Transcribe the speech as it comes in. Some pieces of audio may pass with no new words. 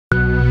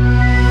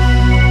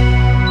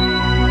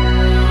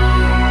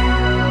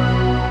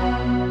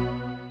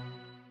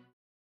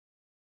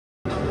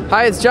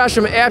Hi, it's Josh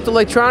from Apt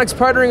Electronics,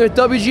 partnering with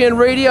WGN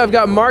Radio. I've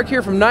got Mark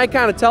here from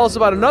Nikon to tell us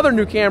about another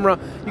new camera.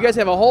 You guys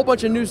have a whole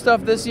bunch of new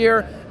stuff this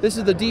year. This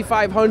is the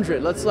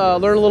D500. Let's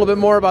learn a little bit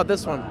more about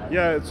this one.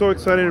 Yeah, it's so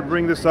exciting to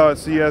bring this out at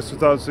CES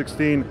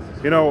 2016.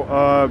 You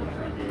know,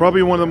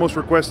 probably one of the most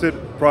requested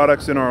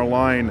products in our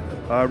line.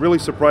 Really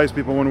surprised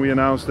people when we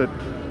announced it.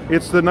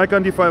 It's the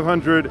Nikon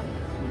D500.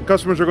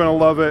 Customers are going to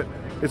love it.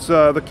 It's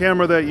the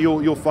camera that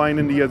you'll find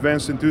in the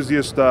advanced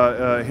enthusiast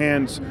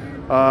hands.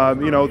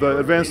 You know, the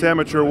advanced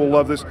amateur will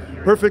love this.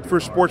 Perfect for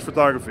sports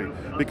photography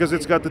because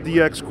it's got the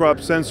DX crop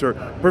sensor.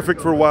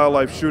 Perfect for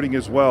wildlife shooting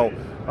as well.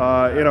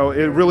 You know,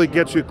 it really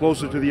gets you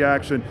closer to the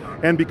action.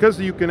 And because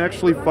you can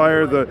actually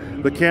fire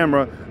the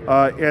camera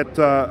at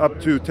up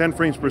to 10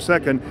 frames per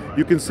second,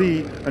 you can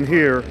see and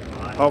hear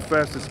how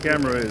fast this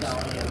camera is.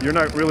 You're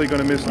not really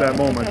going to miss that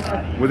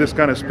moment with this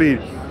kind of speed.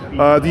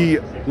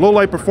 The low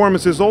light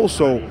performance is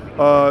also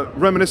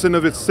reminiscent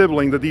of its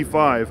sibling, the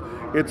D5.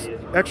 It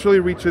actually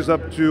reaches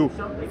up to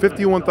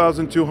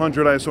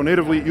 51,200 ISO.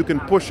 Natively, you can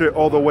push it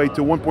all the way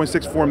to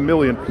 1.64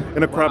 million,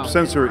 and a crop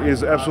sensor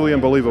is absolutely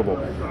unbelievable.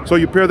 So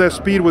you pair that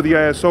speed with the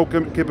ISO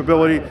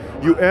capability,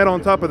 you add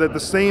on top of that the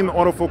same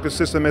autofocus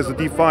system as the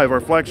D5, our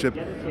flagship,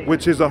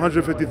 which is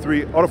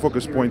 153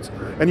 autofocus points.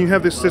 And you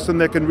have this system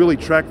that can really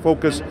track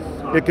focus.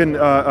 It can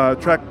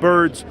track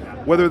birds,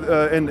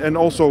 and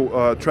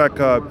also track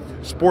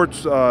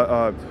sports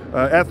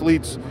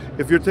athletes.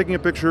 If you're taking a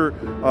picture,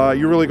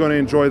 you're really going to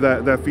enjoy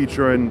that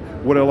feature and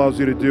what it allows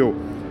you to do.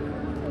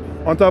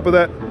 On top of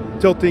that,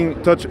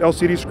 tilting touch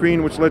LCD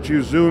screen, which lets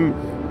you zoom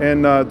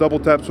and double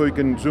tap so you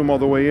can zoom all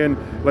the way in,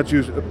 lets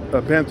you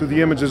pan through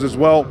the images as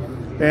well.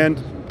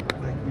 And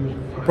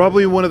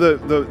probably one of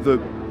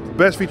the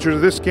best features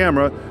of this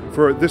camera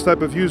for this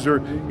type of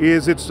user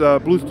is its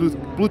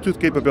Bluetooth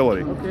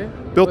capability. Okay.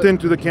 Built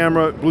into the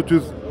camera,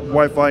 Bluetooth,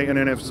 Wi-Fi, and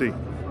NFC.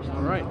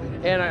 All right.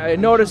 And I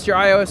noticed your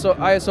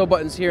ISO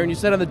buttons here, and you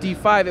said on the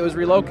D5 it was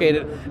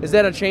relocated. Is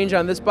that a change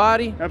on this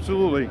body?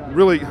 Absolutely.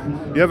 Really,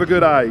 you have a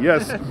good eye,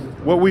 yes.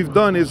 What we've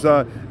done is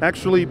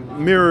actually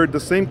mirrored the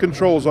same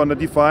controls on the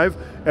D5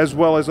 as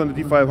well as on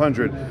the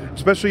D500.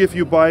 Especially if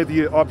you buy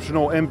the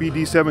optional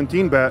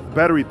MBD17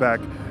 battery pack,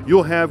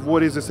 you'll have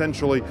what is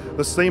essentially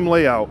the same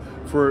layout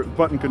for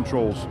button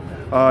controls.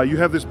 You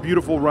have this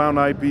beautiful round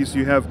eyepiece,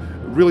 you have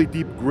really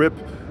deep grip.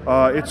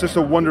 It's just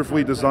a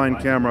wonderfully designed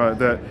camera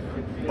that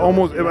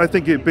I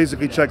think it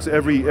basically checks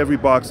every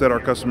box that our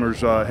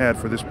customers had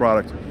for this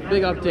product.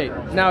 Big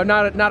update. Now,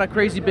 not a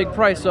crazy big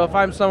price, so if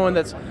I'm someone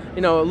that's,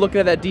 you know, looking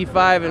at that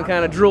D5 and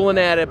kind of drooling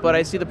at it, but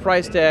I see the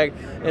price tag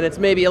and it's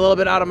maybe a little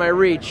bit out of my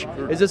reach,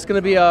 is this going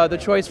to be the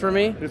choice for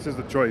me? This is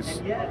the choice,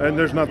 and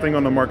there's nothing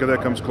on the market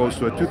that comes close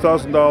to it.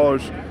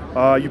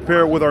 $2,000. You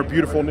pair it with our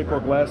beautiful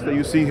Nikkor glass that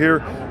you see here,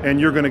 and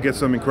you're going to get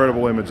some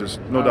incredible images,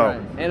 no doubt.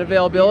 Right. And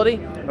availability?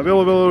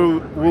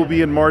 Availability will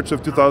be in March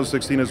of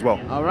 2016 as well.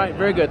 All right,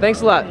 very good.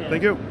 Thanks a lot.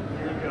 Thank you.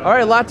 All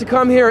right, a lot to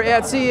come here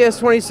at CES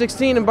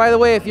 2016. And by the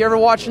way, if you're ever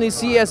watching these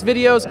CES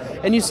videos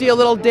and you see a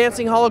little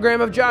dancing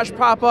hologram of Josh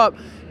pop up,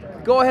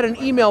 go ahead and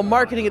email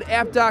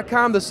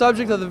marketing@apt.com, the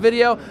subject of the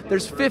video.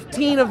 There's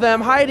 15 of them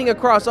hiding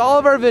across all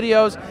of our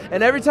videos,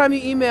 and every time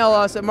you email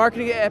us at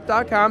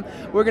marketing@apt.com,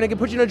 we're going to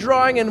put you in a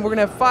drawing, and we're going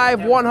to have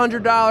 5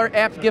 $100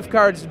 Apt gift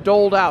cards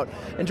doled out.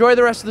 Enjoy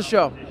the rest of the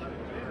show.